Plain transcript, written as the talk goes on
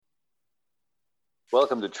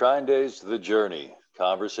Welcome to Trine Days The Journey,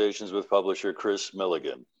 conversations with publisher Chris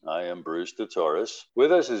Milligan. I am Bruce DeTorres.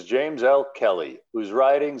 With us is James L. Kelly, whose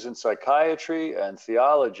writings in psychiatry and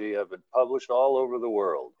theology have been published all over the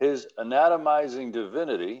world. His Anatomizing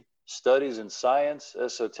Divinity, Studies in Science,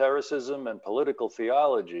 Esotericism, and Political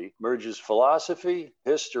Theology, merges philosophy,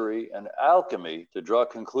 history, and alchemy to draw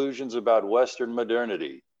conclusions about Western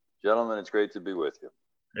modernity. Gentlemen, it's great to be with you.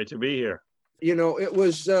 Great to be here. You know, it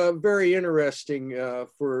was very interesting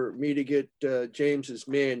for me to get James's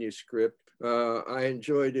manuscript. I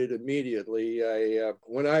enjoyed it immediately.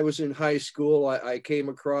 When I was in high school, I came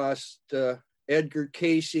across Edgar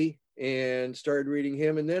Cayce and started reading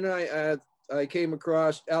him. And then I came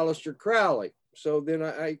across Aleister Crowley. So then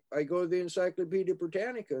I go to the Encyclopedia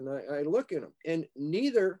Britannica and I look at them. And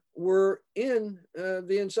neither were in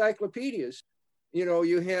the encyclopedias. You know,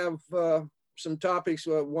 you have some topics,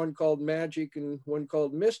 one called magic and one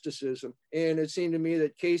called mysticism. And it seemed to me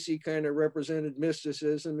that Cayce kind of represented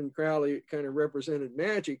mysticism and Crowley kind of represented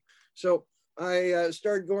magic. So I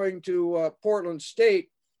started going to Portland State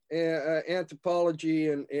anthropology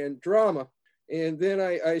and drama. And then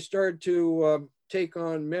I started to take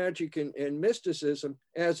on magic and mysticism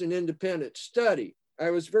as an independent study. I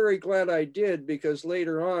was very glad I did, because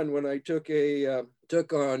later on, when I took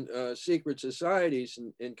on secret societies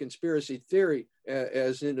and conspiracy theory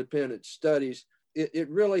as independent studies, it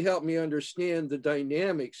really helped me understand the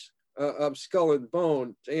dynamics of skull and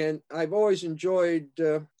bone. And I've always enjoyed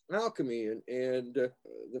alchemy and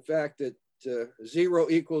the fact that 0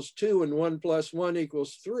 equals 2 and 1 plus 1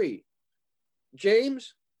 equals 3.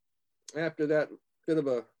 James, after that bit of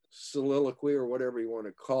a soliloquy or whatever you want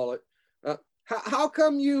to call it, how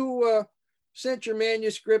come you sent your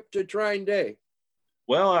manuscript to Trine Day?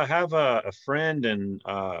 Well, I have a friend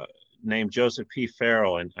named Joseph P.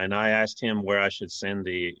 Farrell, and I asked him where I should send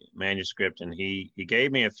the manuscript, and he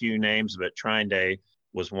gave me a few names, but Trine Day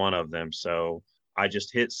was one of them. So I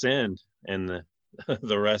just hit send, and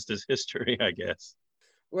the rest is history, I guess.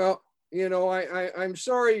 Well, you know, I'm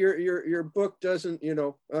sorry your book doesn't,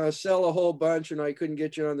 sell a whole bunch, and I couldn't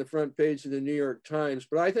get you on the front page of the New York Times,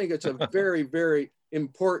 but I think it's a very, very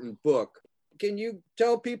important book. Can you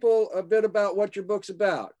tell people a bit about what your book's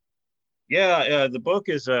about? Yeah, the book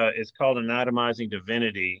is called Anatomizing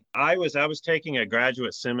Divinity. I was taking a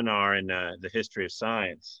graduate seminar in the history of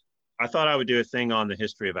science. I thought I would do a thing on the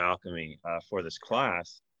history of alchemy for this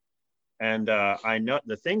class. And I know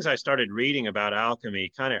the things I started reading about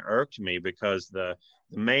alchemy kind of irked me, because the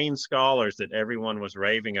main scholars that everyone was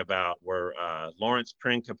raving about were Lawrence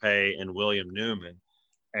Principe and William Newman.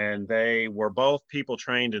 And they were both people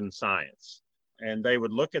trained in science. And they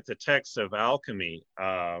would look at the texts of alchemy,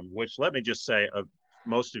 which, let me just say,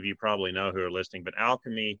 most of you probably know who are listening, but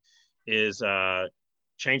alchemy is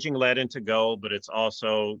changing lead into gold, but it's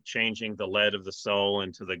also changing the lead of the soul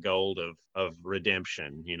into the gold of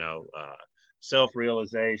redemption,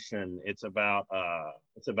 self-realization. It's about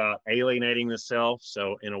alienating the self.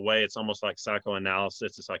 So in a way, it's almost like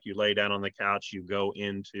psychoanalysis. It's like you lay down on the couch, you go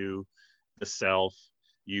into the self,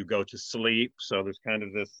 you go to sleep. So there's kind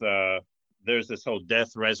of this, there's this whole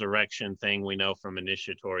death resurrection thing we know from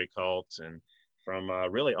initiatory cults and from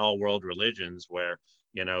really all world religions, where,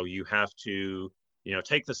 you have to,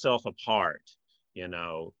 take the self apart, you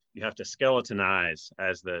have to skeletonize,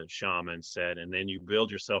 as the shaman said, and then you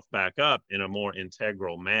build yourself back up in a more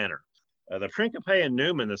integral manner. The Principe and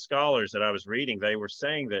Newman, the scholars that I was reading, they were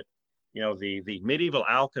saying that, the medieval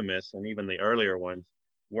alchemists and even the earlier ones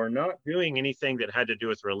were not doing anything that had to do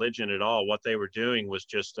with religion at all. What they were doing was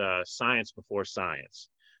just science before science.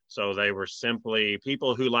 So they were simply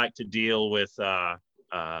people who like to deal with the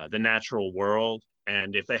natural world.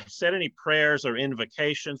 And if they said any prayers or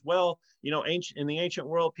invocations, well, in the ancient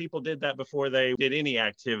world, people did that before they did any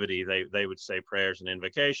activity. They would say prayers and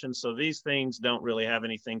invocations. So these things don't really have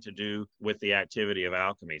anything to do with the activity of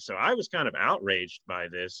alchemy. So I was kind of outraged by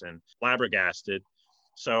this and flabbergasted.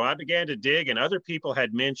 So I began to dig, and other people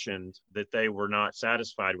had mentioned that they were not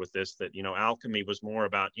satisfied with this, that, alchemy was more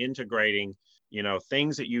about integrating,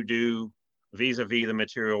 things that you do vis-a-vis the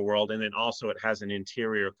material world, and then also it has an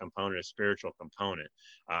interior component, a spiritual component.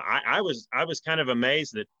 I was kind of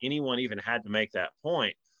amazed that anyone even had to make that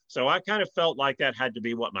point. So I kind of felt like that had to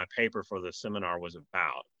be what my paper for the seminar was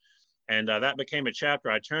about. And that became a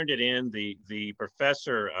chapter. I turned it in. The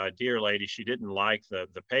professor, dear lady, she didn't like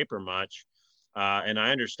the paper much, and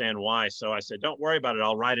I understand why. So I said, don't worry about it.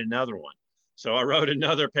 I'll write another one. So I wrote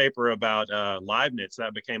another paper about Leibniz.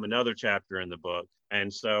 That became another chapter in the book.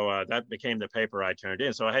 And so that became the paper I turned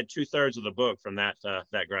in. So I had 2/3 of the book from that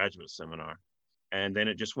graduate seminar. And then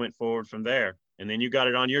it just went forward from there. and then you got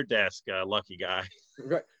it on your desk, lucky guy.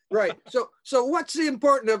 Right, right. So what's the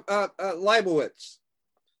importance of Leibowitz?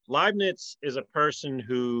 Leibniz is a person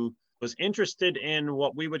who was interested in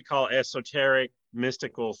what we would call esoteric,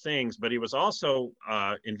 mystical things, but he was also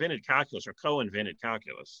invented calculus, or co-invented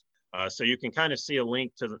calculus. So you can kind of see a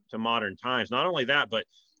link to modern times. Not only that, but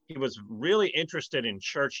he was really interested in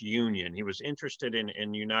church union. He was interested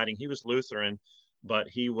in uniting. He was Lutheran, but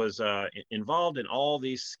he was involved in all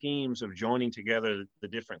these schemes of joining together the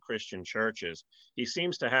different Christian churches. He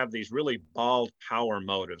seems to have these really bald power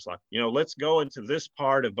motives, like, let's go into this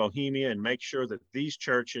part of Bohemia and make sure that these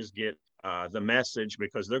churches get the message,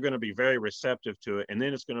 because they're going to be very receptive to it. And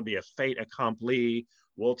then it's going to be a fait accompli.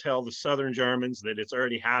 We'll tell the Southern Germans that it's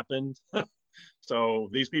already happened. So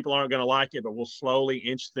these people aren't going to like it, but we'll slowly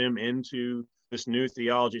inch them into this new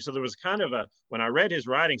theology. So there was kind of when I read his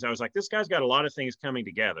writings, I was like, this guy's got a lot of things coming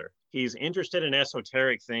together. He's interested in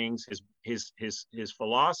esoteric things. His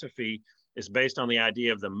philosophy is based on the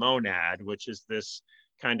idea of the monad, which is this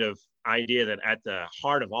kind of idea that at the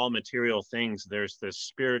heart of all material things, there's this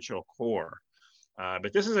spiritual core.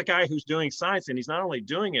 But this is a guy who's doing science, and he's not only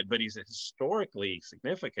doing it, but he's historically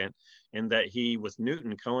significant in that he, with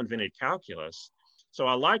Newton, co-invented calculus. So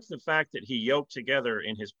I like the fact that he yoked together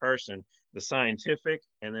in his person the scientific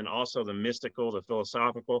and then also the mystical, the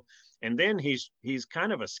philosophical. And then he's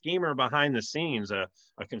kind of a schemer behind the scenes, a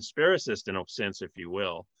conspiracist in a sense, if you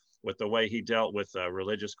will, with the way he dealt with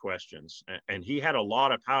religious questions. And he had a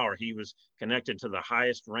lot of power. He was connected to the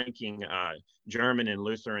highest ranking German and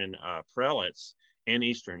Lutheran prelates in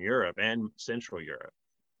Eastern Europe and Central Europe.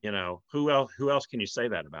 Who else can you say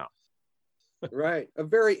that about? Right. A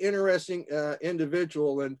very interesting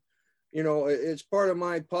individual. And, it's part of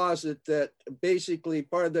my posit that basically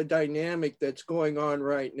part of the dynamic that's going on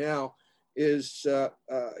right now is,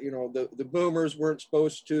 the boomers weren't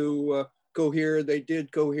supposed to cohere. They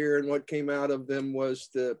did cohere. And what came out of them was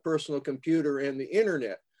the personal computer and the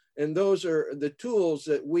internet. And those are the tools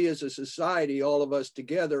that we as a society, all of us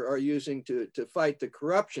together, are using to fight the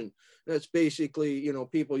corruption. That's basically,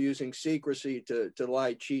 people using secrecy to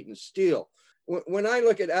lie, cheat, and steal. When I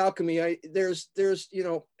look at alchemy, there's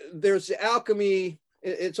the alchemy.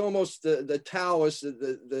 It's almost the Taoist,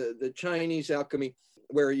 the Chinese alchemy,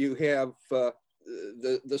 where you have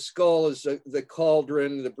the skull is the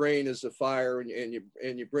cauldron, the brain is the fire, and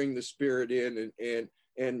you bring the spirit in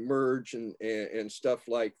and merge and stuff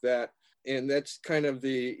like that. And that's kind of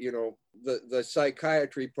the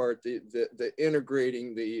psychiatry part, the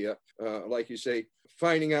integrating the like you say,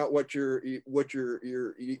 finding out what you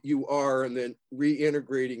are, and then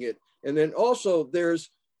reintegrating it. And then also there's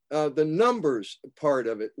the numbers part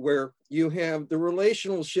of it, where you have the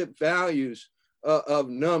relationship values of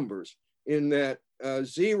numbers, in that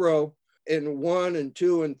 0 and 1 and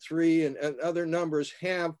 2 and 3 and other numbers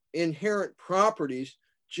have inherent properties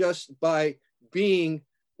just by being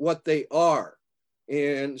what they are.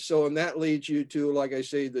 And that leads you to, like I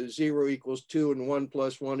say, the 0 equals 2 and 1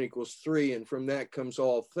 plus 1 equals 3. And from that comes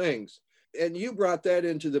all things. And you brought that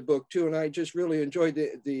into the book too. And I just really enjoyed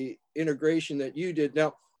the integration that you did.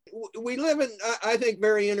 Now, we live in, I think,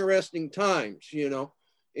 very interesting times,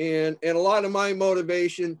 and a lot of my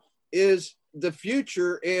motivation is the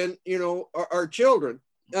future and, our children.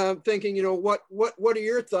 Thinking, what are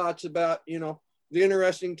your thoughts about, the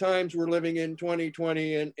interesting times we're living in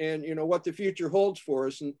 2020 and what the future holds for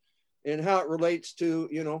us and how it relates to,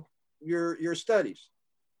 your studies?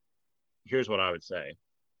 Here's what I would say.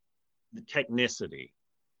 The technicity,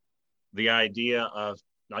 the idea of,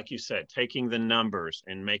 like you said, taking the numbers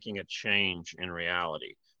and making a change in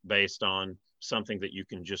reality based on something that you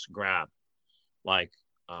can just grab, like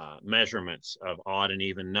measurements of odd and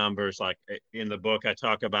even numbers. Like in the book, I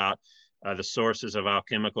talk about the sources of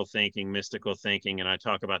alchemical thinking, mystical thinking, and I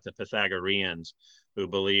talk about the Pythagoreans, who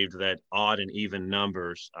believed that odd and even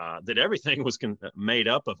numbers, that everything was made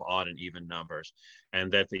up of odd and even numbers,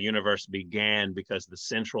 and that the universe began because the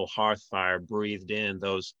central hearth fire breathed in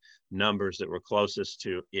those numbers that were closest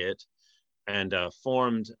to it and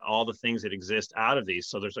formed all the things that exist out of these.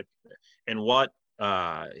 So there's what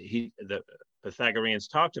the Pythagoreans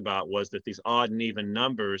talked about was that these odd and even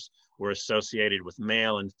numbers were associated with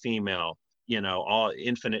male and female, all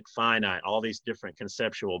infinite, finite, all these different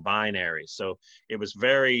conceptual binaries. So it was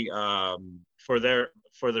very, for their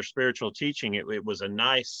spiritual teaching, it was a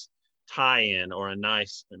nice tie-in or a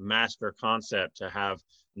nice master concept to have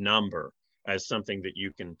number as something that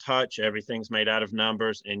you can touch. Everything's made out of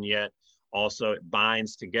numbers, and yet also it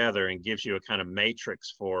binds together and gives you a kind of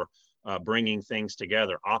matrix for bringing things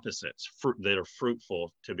together, opposites that are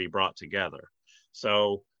fruitful to be brought together.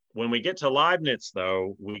 So When we get to Leibniz,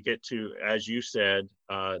 though, we get to, as you said,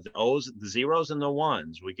 the O's, the zeros and the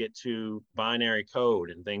ones. We get to binary code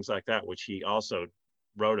and things like that, which he also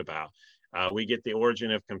wrote about. We get the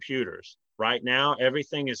origin of computers. Right now,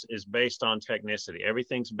 everything is based on technicity.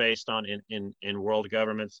 Everything's based on in world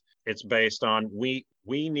governments. It's based on we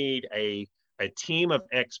need a team of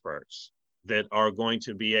experts that are going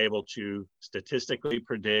to be able to statistically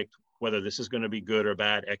predict whether this is going to be good or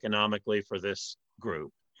bad economically for this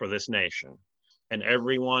group, for this nation. And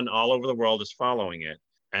everyone all over the world is following it.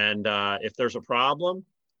 And if there's a problem,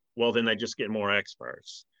 well, then they just get more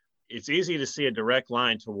experts. It's easy to see a direct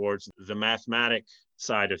line towards the mathematic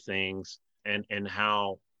side of things and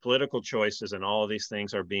how political choices and all of these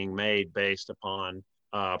things are being made based upon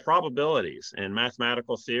probabilities and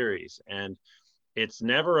mathematical theories. And it's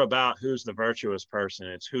never about who's the virtuous person.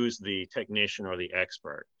 It's who's the technician or the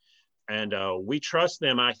expert. And we trust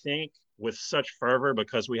them, I think, with such fervor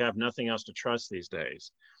because we have nothing else to trust these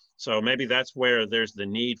days. So maybe that's where there's the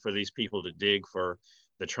need for these people to dig for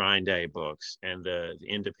the Trine Day books and the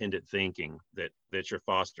independent thinking that you're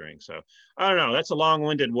fostering. So I don't know, that's a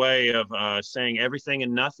long-winded way of saying everything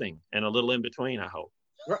and nothing and a little in between, I hope.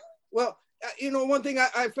 Well, one thing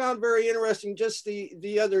I found very interesting just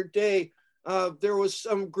the other day, there was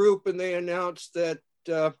some group and they announced that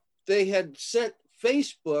they had sent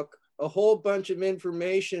Facebook a whole bunch of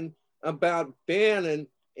information about Bannon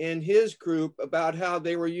and his group about how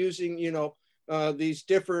they were using, these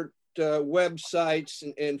different websites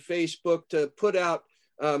and Facebook to put out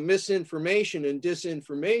misinformation and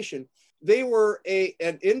disinformation. They were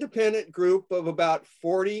an independent group of about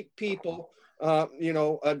 40 people,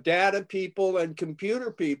 data people and computer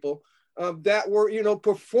people that were,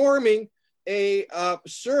 performing a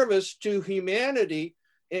service to humanity.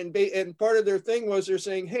 And part of their thing was they're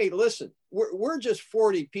saying, hey, listen, we're just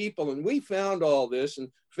 40 people and we found all this. And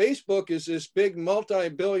Facebook is this big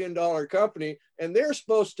multi-billion-dollar company and they're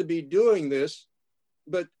supposed to be doing this,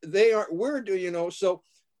 but they aren't, we're doing, so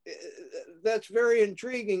that's very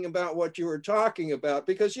intriguing about what you were talking about,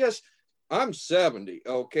 because yes, I'm 70,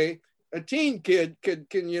 okay? A teen kid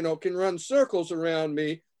can run circles around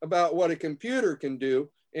me about what a computer can do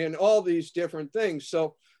and all these different things.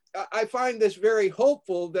 So I find this very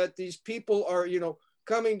hopeful that these people are,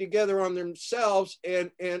 coming together on themselves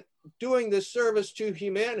and doing this service to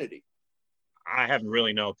humanity. I have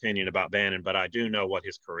really no opinion about Bannon, but I do know what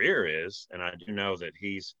his career is. And I do know that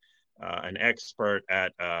he's an expert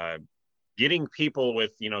at getting people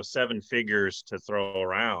with, 7 figures to throw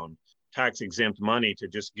around tax exempt money to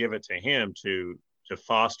just give it to him to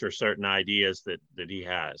foster certain ideas that he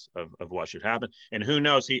has of what should happen. And who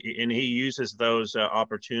knows, he uses those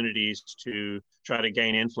opportunities to try to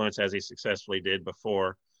gain influence, as he successfully did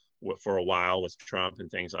before for a while with Trump and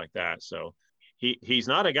things like that. So he's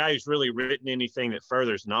not a guy who's really written anything that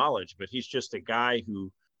furthers knowledge, but he's just a guy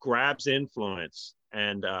who grabs influence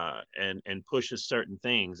and pushes certain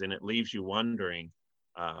things, and it leaves you wondering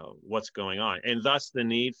what's going on, and thus the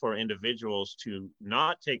need for individuals to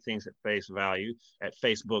not take things at face value, at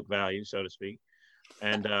Facebook value, so to speak,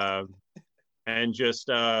 and just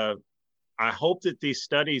I hope that these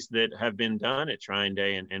studies that have been done at Trine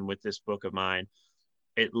Day and with this book of mine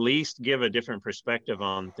at least give a different perspective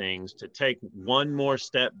on things, to take one more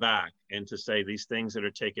step back and to say these things that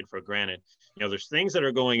are taken for granted. There's things that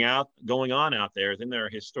are going on out there. Then there are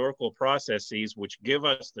historical processes which give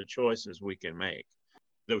us the choices we can make,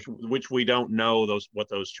 which we don't know what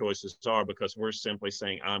those choices are, because we're simply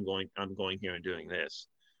saying, I'm going here and doing this.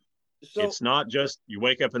 So it's not just you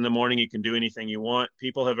wake up in the morning, you can do anything you want.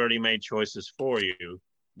 People have already made choices for you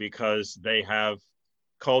because they have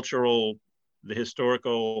the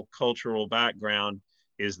historical cultural background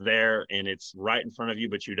is there and it's right in front of you,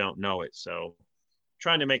 but you don't know it. So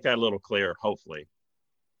trying to make that a little clearer, hopefully.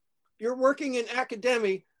 You're working in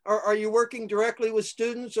academia. Are you working directly with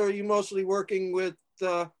students, or are you mostly working with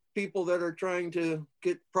people that are trying to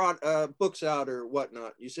get books out or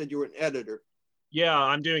whatnot? You said you were an editor. Yeah,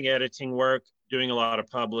 I'm doing editing work, doing a lot of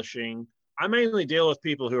publishing. I mainly deal with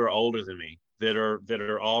people who are older than me that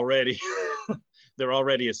are already they're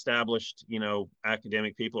already established,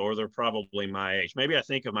 academic people, or they're probably my age. Maybe I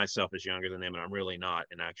think of myself as younger than them, and I'm really not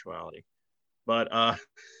in actuality. But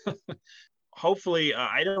hopefully,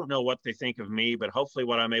 I don't know what they think of me, but hopefully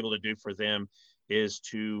what I'm able to do for them is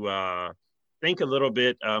to think a little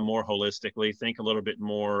bit more holistically, think a little bit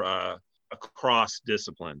more across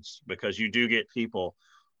disciplines, because you do get people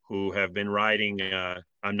who have been writing,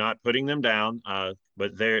 I'm not putting them down,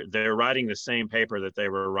 but they're writing the same paper that they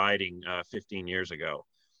were writing 15 years ago.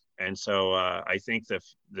 And so I think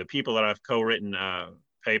the people that I've co-written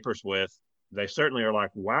papers with they certainly are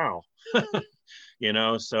like, wow,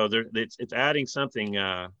 so it's adding something,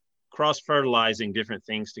 cross-fertilizing different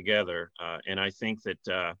things together. And I think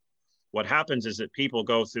that what happens is that people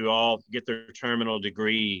go through get their terminal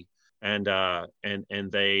degree, and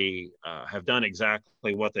they have done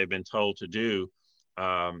exactly what they've been told to do.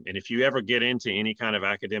 And if you ever get into any kind of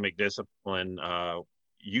academic discipline,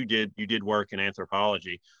 you did work in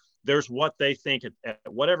anthropology. There's what they think at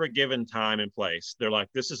whatever given time and place. They're like,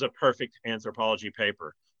 this is a perfect anthropology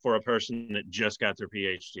paper for a person that just got their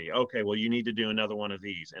PhD. Okay, well, you need to do another one of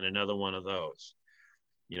these and another one of those.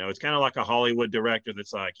 It's kind of like a Hollywood director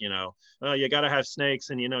that's like, oh, you got to have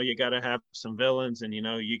snakes, and, you got to have some villains, and,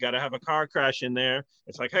 you got to have a car crash in there.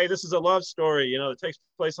 It's like, hey, this is a love story, that takes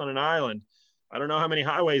place on an island. I don't know how many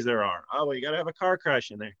highways there are. Oh, well, you got to have a car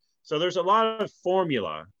crash in there. So there's a lot of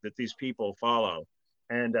formula that these people follow.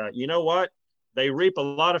 And you know what? They reap a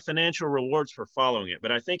lot of financial rewards for following it.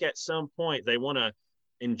 But I think at some point they want an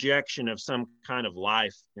injection of some kind of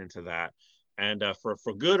life into that. And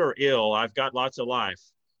for good or ill, I've got lots of life.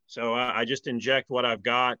 So I just inject what I've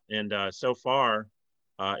got. And so far,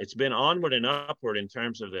 it's been onward and upward in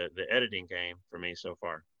terms of the editing game for me so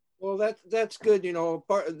far. Well, that's good.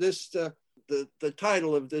 Part of this, the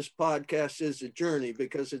title of this podcast is A Journey,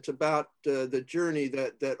 because it's about the journey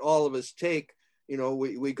that all of us take.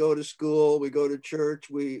 We go to school, we go to church,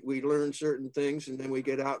 we learn certain things, and then we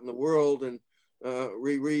get out in the world and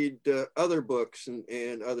we read other books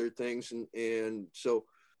and other things. And so,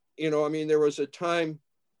 there was a time,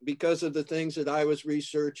 because of the things that I was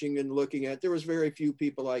researching and looking at, there was very few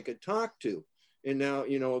people I could talk to. And now,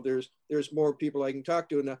 there's more people I can talk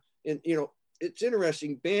to. And it's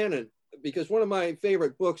interesting, Bannon, because one of my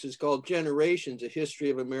favorite books is called Generations, A History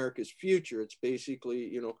of America's Future. It's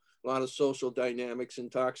basically, a lot of social dynamics,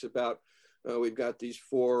 and talks about, we've got these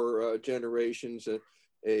four generations,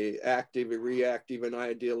 a active, a reactive, an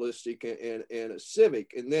idealistic, and a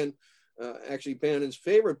civic. And then actually Bannon's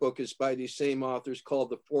favorite book is by these same authors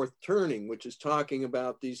called The Fourth Turning, which is talking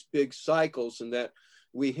about these big cycles, and that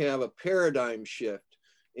we have a paradigm shift.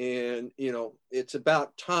 And, it's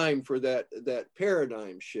about time for that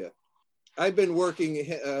paradigm shift. I've been working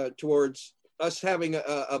towards us having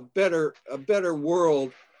a better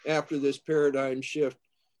world after this paradigm shift.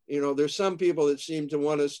 There's some people that seem to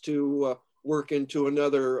want us to work into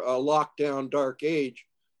another lockdown dark age.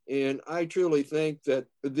 And I truly think that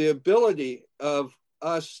the ability of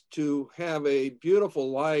us to have a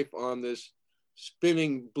beautiful life on this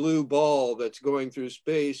spinning blue ball that's going through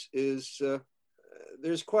space is,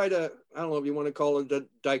 there's quite I don't know if you want to call it a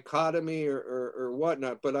dichotomy or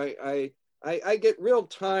whatnot, but I get real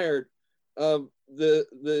tired of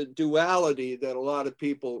the duality that a lot of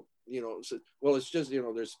people, well, it's just,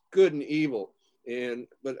 there's good and evil.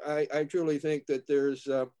 But I truly think that there's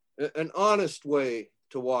an honest way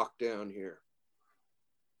to walk down here.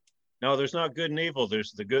 No, there's not good and evil.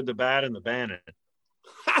 There's the good, the bad, and the Bannon.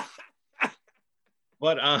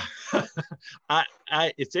 But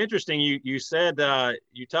it's interesting. You said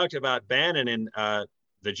you talked about Bannon and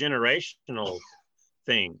the generational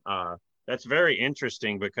thing. That's very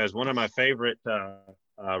interesting, because one of my favorite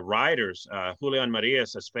writers, Julian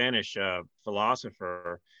Marias, a Spanish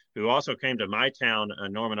philosopher who also came to my town,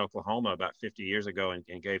 Norman, Oklahoma, about 50 years ago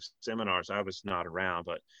and gave seminars. I was not around,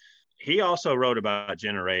 but he also wrote about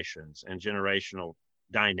generations and generational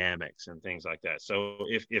dynamics and things like that. So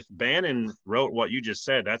if Bannon wrote what you just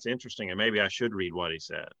said, that's interesting, and maybe I should read what he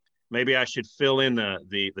said. Maybe I should fill in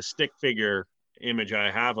the stick figure image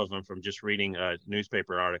I have of him from just reading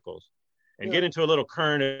newspaper articles, and get into a little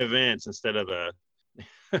current events instead of the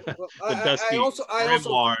dusty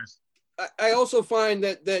memoirs. I also find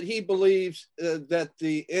that he believes that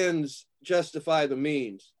the ends justify the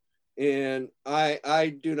means, and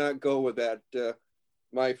I do not go with that.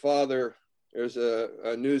 My father, there's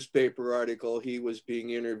a newspaper article. He was being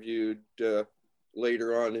interviewed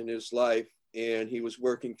later on in his life, and he was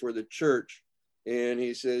working for the church. And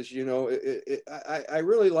he says, I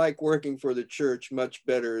really like working for the church much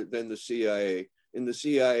better than the CIA. In the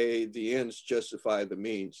CIA, the ends justify the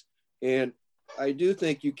means. And I do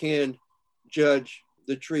think you can judge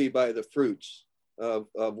the tree by the fruits of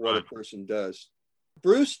what a person does.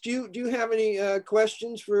 Bruce, do you have any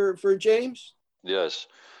questions for James? Yes.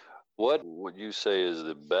 What would you say is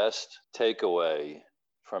the best takeaway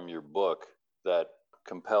from your book that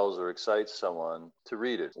compels or excites someone to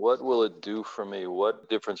read it? What will it do for me? What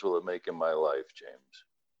difference will it make in my life, James?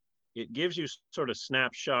 It gives you sort of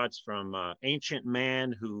snapshots from ancient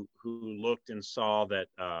man who looked and saw that,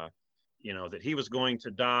 that he was going to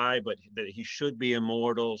die, but that he should be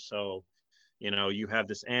immortal. So, you have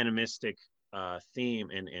this animistic theme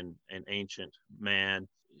in ancient man.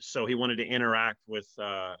 So he wanted to interact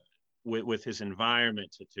with his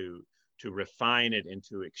environment to refine it and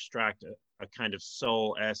to extract a kind of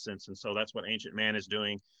soul essence. And so that's what ancient man is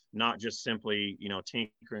doing, not just simply,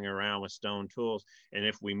 tinkering around with stone tools. And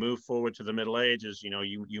if we move forward to the Middle Ages,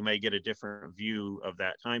 you may get a different view of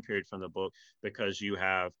that time period from the book, because you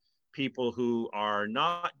have people who are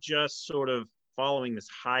not just sort of following this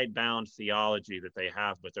hidebound theology that they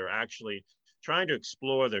have, but they're actually trying to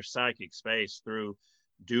explore their psychic space through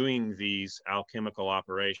doing these alchemical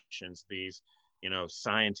operations, these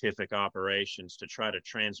scientific operations to try to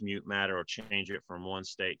transmute matter or change it from one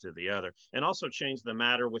state to the other, and also change the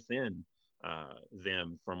matter within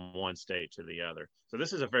them from one state to the other. So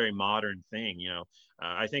this is a very modern thing.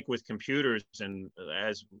 I think with computers, and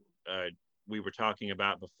as we were talking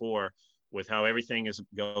about before, with how everything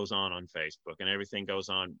goes on Facebook, and everything goes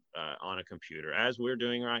on a computer, as we're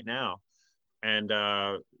doing right now. And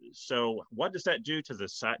so what does that do to the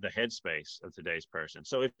headspace of today's person?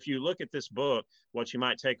 So if you look at this book, what you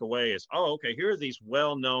might take away is, okay, here are these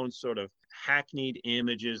well-known sort of hackneyed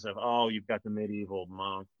images of, you've got the medieval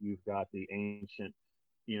monk, you've got the ancient,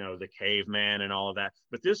 the caveman and all of that.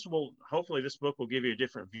 But hopefully this book will give you a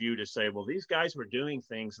different view to say, well, these guys were doing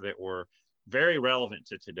things that were very relevant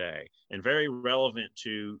to today and very relevant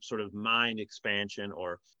to sort of mind expansion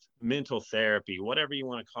or mental therapy, whatever you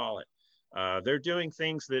want to call it. They're doing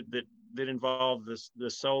things that involve the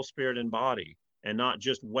soul, spirit, and body, and not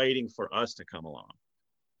just waiting for us to come along.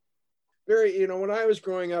 When I was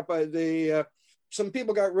growing up, some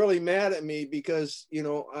people got really mad at me because,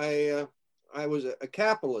 I was a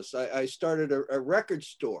capitalist. I started a record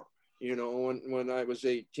store, when I was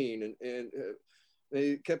 18, and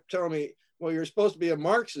they kept telling me, well, you're supposed to be a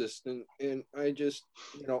Marxist. And I just,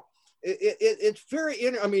 it's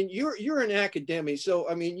very, I mean, you're an academic. So,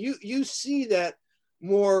 I mean, you see that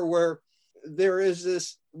more where there is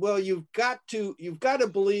this, well, you've got to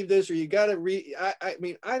believe this, or you got to I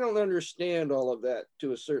mean, I don't understand all of that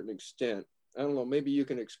to a certain extent. I don't know, maybe you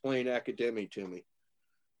can explain academic to me.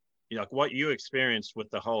 Like what you experienced with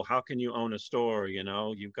the whole, how can you own a store?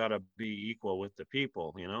 You've got to be equal with the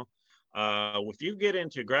people, if you get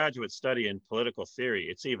into graduate study in political theory,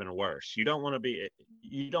 it's even worse. You don't want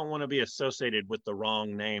to be associated with the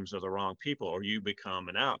wrong names or the wrong people, or you become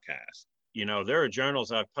an outcast. There are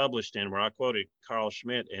journals I've published in where I quoted Carl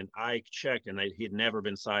Schmitt, and I checked, and he'd never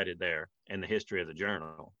been cited there in the history of the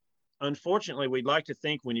journal. Unfortunately, we'd like to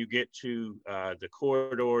think when you get to the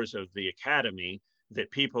corridors of the academy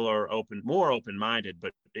that people are more open-minded,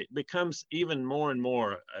 but it becomes even more and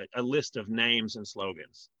more a list of names and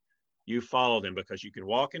slogans. You follow them because you can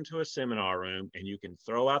walk into a seminar room and you can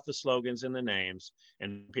throw out the slogans and the names,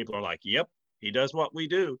 and people are like, yep, he does what we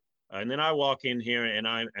do. And then I walk in here and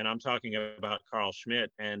I'm talking about Carl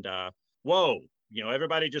Schmitt, and whoa,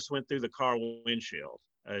 everybody just went through the car windshield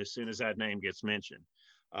as soon as that name gets mentioned.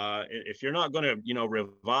 If you're not going to,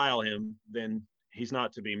 revile him, then he's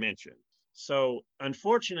not to be mentioned. So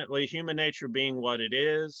unfortunately, human nature being what it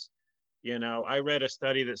is, I read a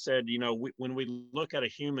study that said, when we look at a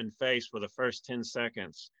human face for the first 10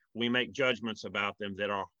 seconds, we make judgments about them that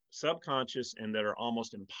are subconscious and that are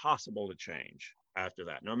almost impossible to change after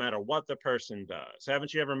that, no matter what the person does.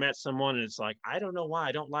 Haven't you ever met someone and it's like, I don't know why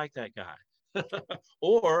I don't like that guy,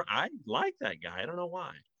 or I like that guy, I don't know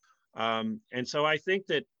why. And so I think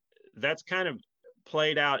that's kind of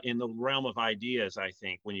played out in the realm of ideas, I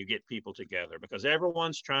think, when you get people together, because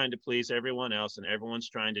everyone's trying to please everyone else and everyone's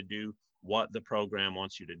trying to do what the program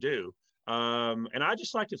wants you to do. And I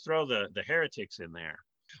just like to throw the heretics in there.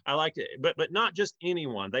 I like to, but not just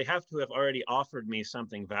anyone. They have to have already offered me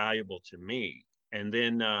something valuable to me. And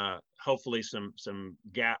then hopefully some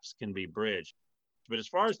gaps can be bridged. But as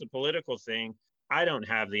far as the political thing, I don't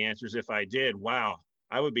have the answers. If I did, wow,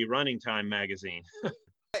 I would be running Time magazine.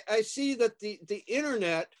 I see that the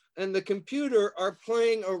internet and the computer are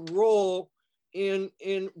playing a role in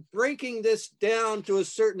breaking this down to a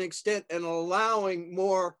certain extent and allowing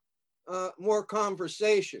more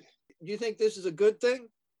conversation. Do you think this is a good thing?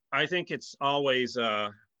 I think it's always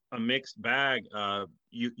a mixed bag.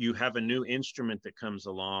 You have a new instrument that comes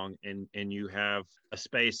along, and you have a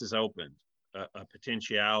space is opened, a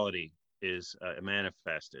potentiality is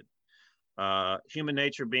manifested. Human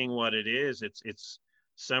nature being what it is, it's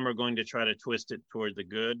some are going to try to twist it toward the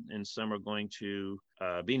good, and some are going to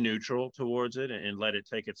be neutral towards it and let it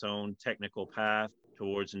take its own technical path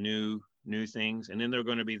towards new things. And then there are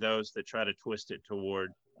going to be those that try to twist it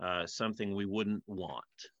toward something we wouldn't want.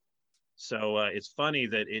 So it's funny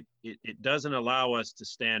that it doesn't allow us to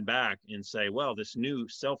stand back and say, well, this new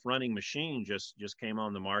self-running machine just came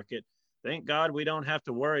on the market. Thank God we don't have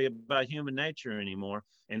to worry about human nature anymore.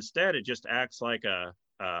 Instead, it just acts like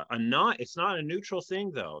it's not a neutral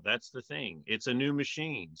thing, though. That's the thing. It's a new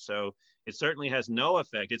machine. So it certainly has no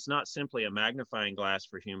effect. It's not simply a magnifying glass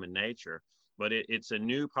for human nature, but it's a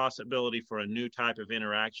new possibility for a new type of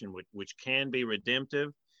interaction, which can be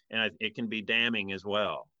redemptive, and it can be damning as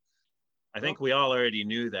well. I think we all already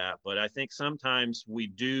knew that, but I think sometimes we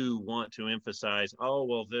do want to emphasize, oh,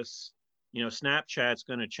 well, this, Snapchat's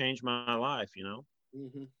going to change my life,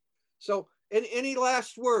 Mm-hmm. So any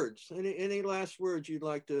last words, any last words you'd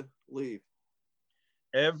like to leave?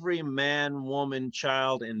 Every man, woman,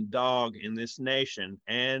 child, and dog in this nation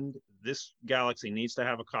and this galaxy needs to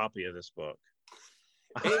have a copy of this book.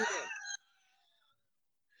 Amen.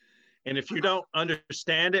 And if you don't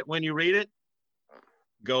understand it when you read it,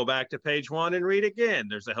 go back to page 1 and read again.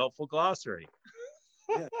 There's a helpful glossary.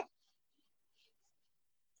 Yeah.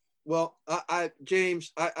 Well,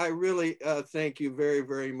 James, I really thank you very,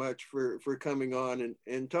 very much for coming on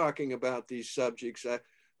and talking about these subjects.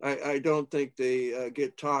 I don't think they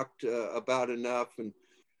get talked about enough. And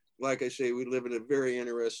like I say, we live in a very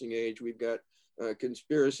interesting age. We've got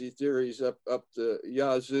conspiracy theories up the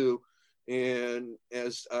yazoo. And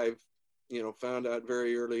as I've found out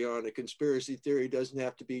very early on, a conspiracy theory doesn't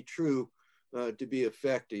have to be true to be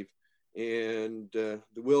effective. And the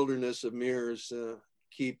wilderness of mirrors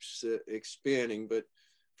keeps expanding. But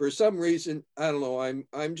for some reason, I don't know,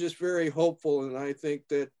 I'm just very hopeful, and I think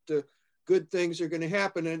that good things are going to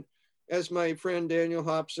happen. And as my friend Daniel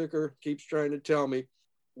Hopsicker keeps trying to tell me,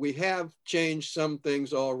 we have changed some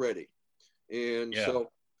things already. And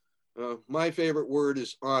so my favorite word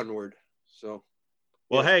is onward. So.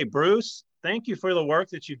 Well, hey, Bruce, thank you for the work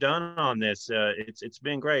that you've done on this. It's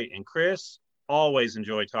been great. And Chris, always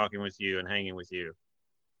enjoy talking with you and hanging with you.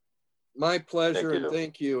 My pleasure, and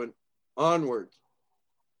thank you, and onward.